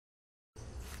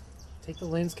Take the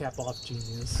lens cap off,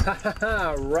 genius.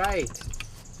 Haha, right.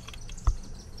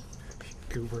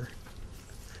 Goober.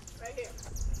 Right here.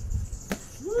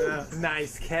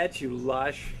 Nice catch, you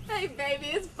lush. Hey, baby,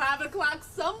 it's 5 o'clock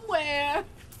somewhere.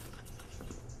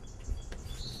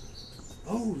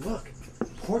 Oh, look.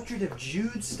 Portrait of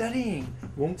Jude studying.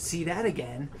 Won't see that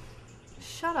again.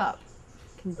 Shut up,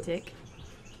 dick.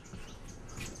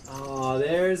 Oh,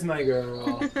 there's my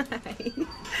girl.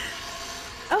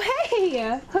 Oh,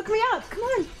 hey! Hook me up, come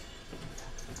on.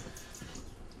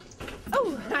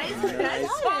 Oh, nice catch,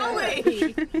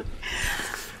 Polly.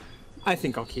 I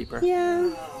think I'll keep her.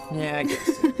 Yeah. Yeah, I guess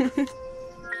so.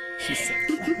 She's so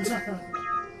cute.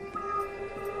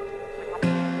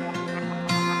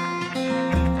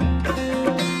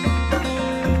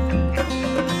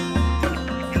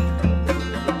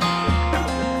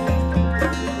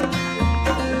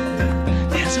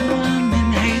 There's a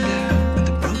woman hater with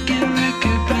a broken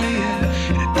record player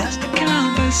and a dusty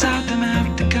compass out them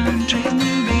out the country's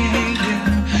new behavior.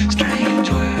 Strange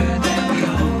words and we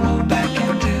all roll back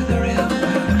into the river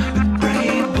with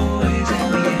brave boys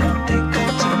and the empty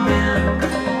coats of men.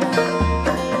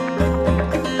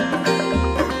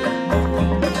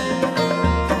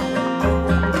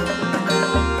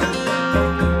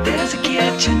 There's a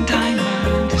kitchen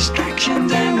timer,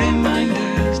 distractions and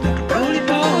reminders. Like a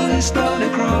roly-poly slowly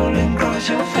crawling across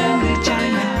your family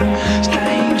china.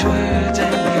 Strange words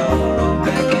and we all roll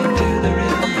back into the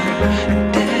river.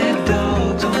 And dead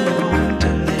dogs only want to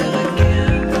live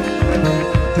again.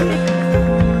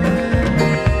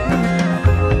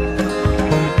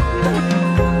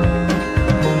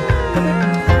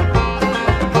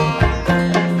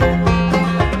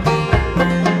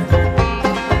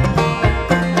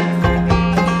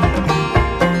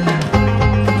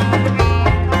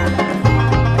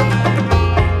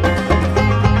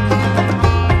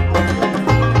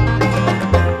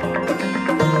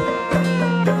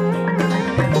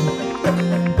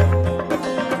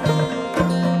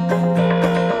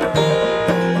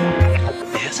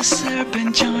 There's a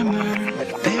serpent charmer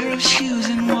with a pair of shoes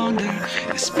in wonder.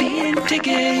 A speeding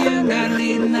ticket you got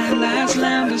leading that last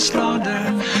lamb to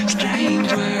slaughter.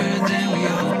 Strange words and we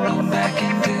all roll back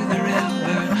into the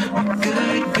river.